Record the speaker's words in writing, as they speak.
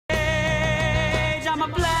I'm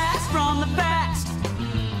a blast from the past.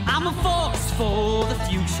 I'm a force for the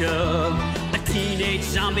future. A teenage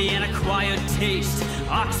zombie and acquired taste.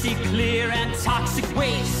 Oxy-clear and toxic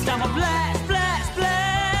waste. I'm a blast, blast, blast.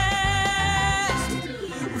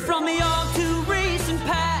 From the all too recent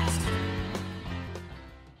past.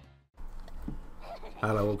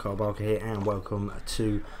 Hello, all, Carl Barker here, and welcome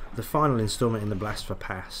to the final instalment in the Blast from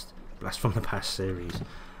the Past series.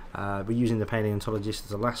 We're using the Paleontologist as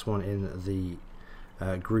the last one in the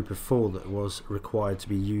group of 4 that was required to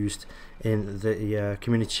be used in the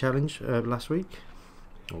community challenge last week,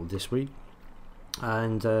 or this week.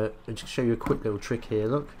 And I'll just show you a quick little trick here.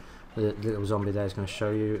 Look, the little zombie there is going to show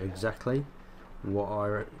you exactly what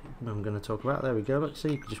I'm going to talk about. There we go. Look,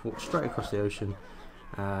 see, you can just walk straight across the ocean.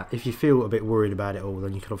 If you feel a bit worried about it all,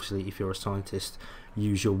 then you can obviously, if you're a scientist,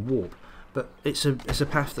 use your warp. But it's a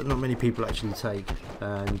path that not many people actually take,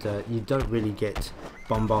 and you don't really get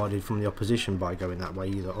bombarded from the opposition by going that way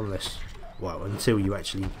either, until you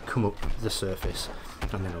actually come up the surface,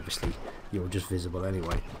 and then obviously you're just visible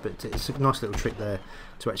anyway. But it's a nice little trick there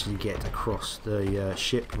to actually get across the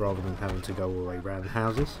ship rather than having to go all the way around the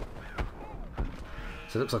houses.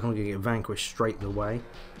 So it looks like I'm going to get vanquished straight away.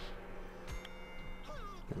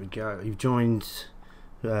 There we go. You've joined.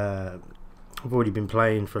 I've already been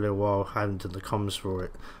playing for a little while. I haven't done the comms for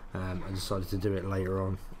it. I decided to do it later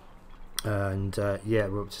on. And yeah,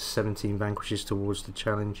 we're up to 17 vanquishes towards the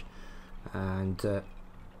challenge. And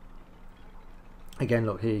again,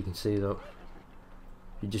 look here. You can see, look.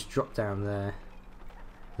 You just drop down there.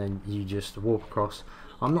 Then you just walk across.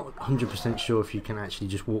 I'm not 100% sure if you can actually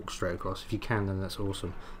just walk straight across. If you can, then that's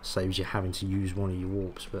awesome. Saves you having to use one of your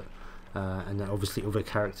warps, but. And then obviously other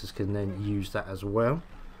characters can then use that as well.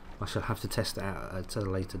 I shall have to test it out at a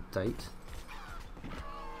later date.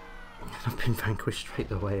 I've been vanquished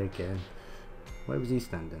straight away again. Where was he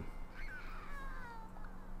standing?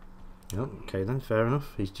 Oh, okay then, fair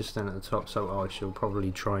enough. He's just standing at the top, so I shall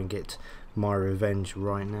probably try and get my revenge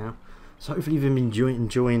right now. So hopefully you've been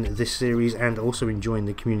enjoying this series and also enjoying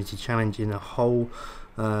the community challenge in a whole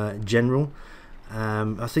general.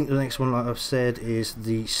 I think the next one, like I've said, is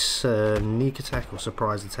the sneak attack or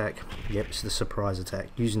surprise attack. Yep, it's the surprise attack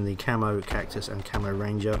using the camo cactus and camo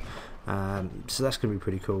ranger. So that's going to be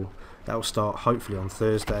pretty cool. That will start hopefully on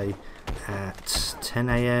Thursday at 10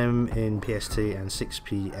 AM in PST and 6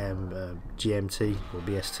 PM GMT or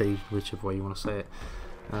BST, whichever way you want to say it.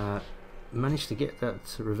 Managed to get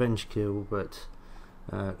that revenge kill, but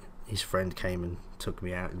his friend came and took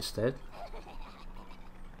me out instead.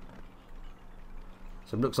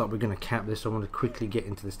 So it looks like we're going to cap this. I want to quickly get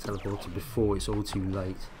into this teleporter before it's all too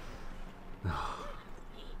late. Oh,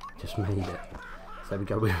 just made it. So there we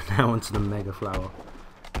go. We're now onto the Mega Flower.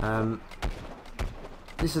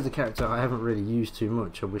 This is the character I haven't really used too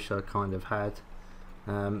much. I wish I kind of had.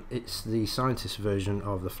 It's the scientist version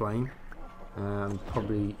of the Flame.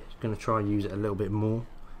 Probably going to try and use it a little bit more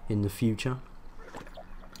in the future,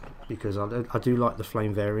 because I do like the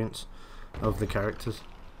Flame variants of the characters.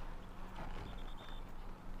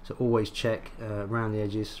 So always check around the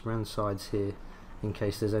edges, around the sides here, in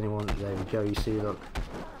case there's anyone. There we go, you see, look,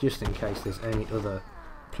 just in case there's any other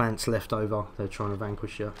plants left over, they're trying to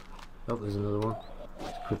vanquish you. Oh, there's another one.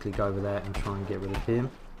 Just quickly go over there and try and get rid of him.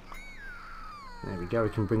 There we go, we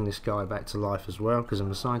can bring this guy back to life as well, because I'm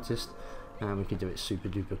a scientist, and we can do it super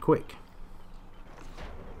duper quick.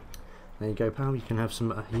 There you go, pal, you can have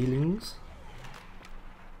some healings.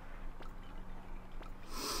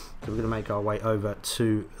 So we're going to make our way over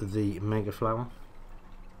to the Mega Flower.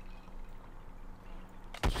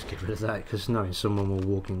 Just get rid of that, because knowing someone will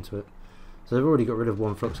walk into it. So they've already got rid of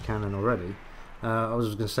one flux cannon already. I was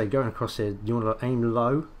going to say, going across here, you want to aim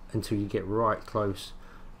low until you get right close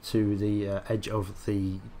to the edge of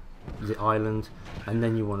the island, and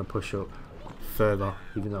then you want to push up further.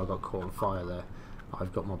 Even though I got caught on fire there,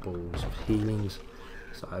 I've got my balls of healings,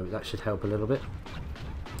 so that should help a little bit.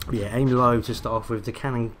 But yeah, aim low to start off with. The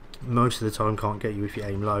cannon most of the time can't get you if you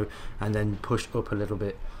aim low, and then push up a little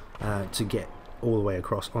bit to get all the way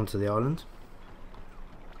across onto the island.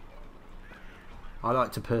 I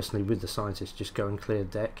like to personally, with the scientist, just go and clear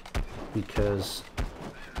deck, because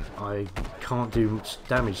I can't do much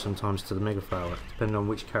damage sometimes to the Mega Flower, depending on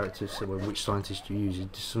which characters or which scientist you use.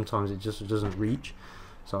 Sometimes it just doesn't reach,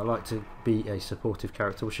 so I like to be a supportive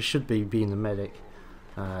character, which I should be, being the medic,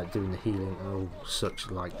 doing the healing and all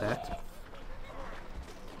such like that.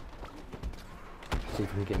 See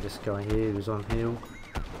if we can get this guy here who's on heal.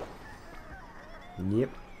 Yep.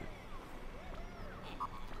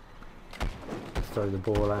 Let's throw the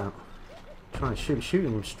ball out. Trying to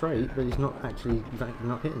shooting him straight, but he's not actually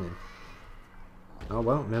not hitting him. Oh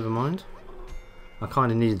well, never mind. I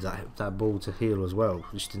kind of needed that ball to heal as well,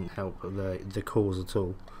 which didn't help the cause at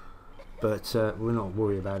all. But we're not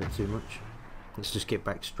worried about it too much. Let's just get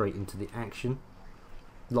back straight into the action.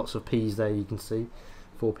 Lots of peas there, you can see.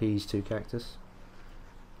 4 peas, 2 cactus.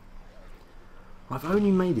 I've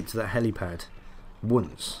only made it to that helipad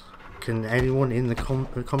once. Can anyone in the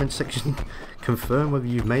comment section confirm whether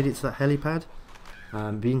you've made it to that helipad?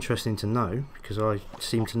 Be interesting to know, because I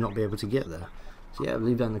seem to not be able to get there. So yeah,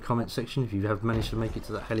 leave that in the comment section if you have managed to make it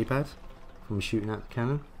to that helipad from shooting at the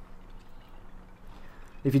cannon.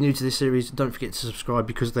 If you're new to this series, don't forget to subscribe,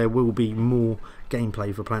 because there will be more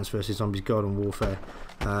gameplay for Plants vs Zombies Garden Warfare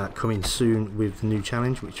coming soon with the new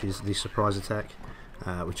challenge, which is the surprise attack,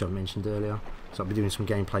 which I mentioned earlier. So I'll be doing some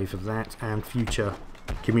gameplay for that and future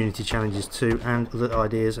community challenges too, and other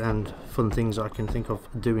ideas and fun things I can think of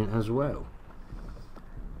doing as well.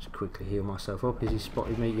 Just quickly heal myself up. Has he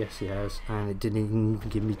spotted me? Yes, he has, and it didn't even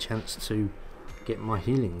give me a chance to get my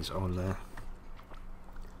healings on there.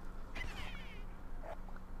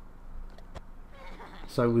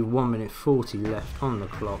 So with 1 minute 40 left on the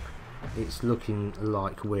clock, it's looking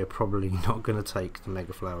like we're probably not going to take the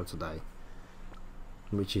Mega Flower today,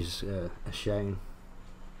 which is a shame.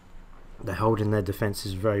 They're holding their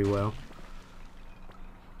defences very well.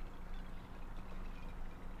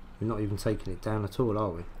 We're not even taking it down at all, are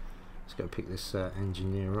we? Let's go pick this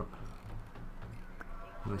engineer up.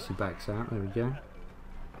 Unless he backs out. There we go.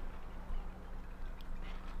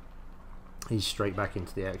 He's straight back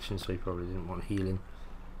into the action, so he probably didn't want healing.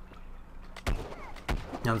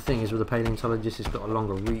 Now the thing is, with the Paleontologist, it's got a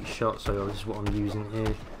longer reach shot, so this is what I'm using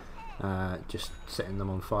here. Just setting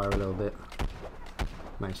them on fire a little bit.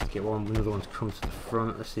 Managed to get another one to come to the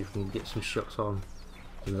front. Let's see if we can get some shots on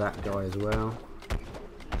that guy as well.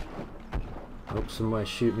 Oh, somewhere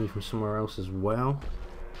shoot me from somewhere else as well.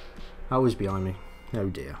 Oh, he's behind me. Oh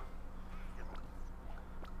dear.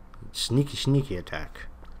 Sneaky, sneaky attack.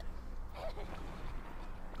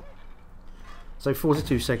 So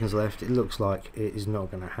 42 seconds left. It looks like it is not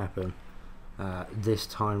going to happen this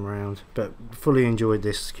time round, but fully enjoyed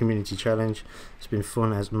this community challenge. It's been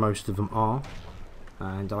fun, as most of them are,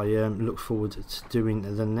 and I look forward to doing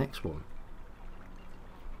the next one.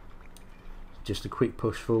 Just a quick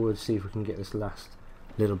push forward, see if we can get this last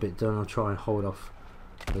little bit done. I'll try and hold off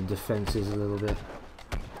the defences a little bit.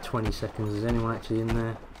 20 seconds. Is anyone actually in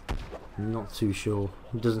there? Not too sure.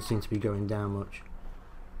 It doesn't seem to be going down much.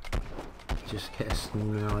 Just get a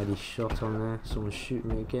snidey shot on there. Someone's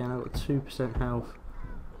shooting me again. I've got 2% health.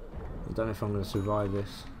 I don't know if I'm going to survive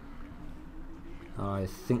this. I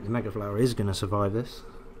think the Mega Flower is going to survive this.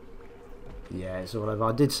 Yeah, it's all over.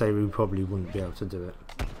 I did say we probably wouldn't be able to do it.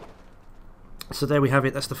 So there we have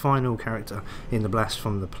it. That's the final character in the Blast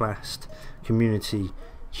from the Past community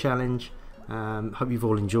challenge. Hope you've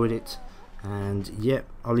all enjoyed it. And yeah,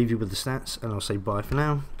 I'll leave you with the stats, and I'll say bye for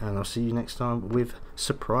now, and I'll see you next time with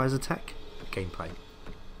surprise attack gameplay.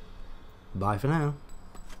 Bye for now.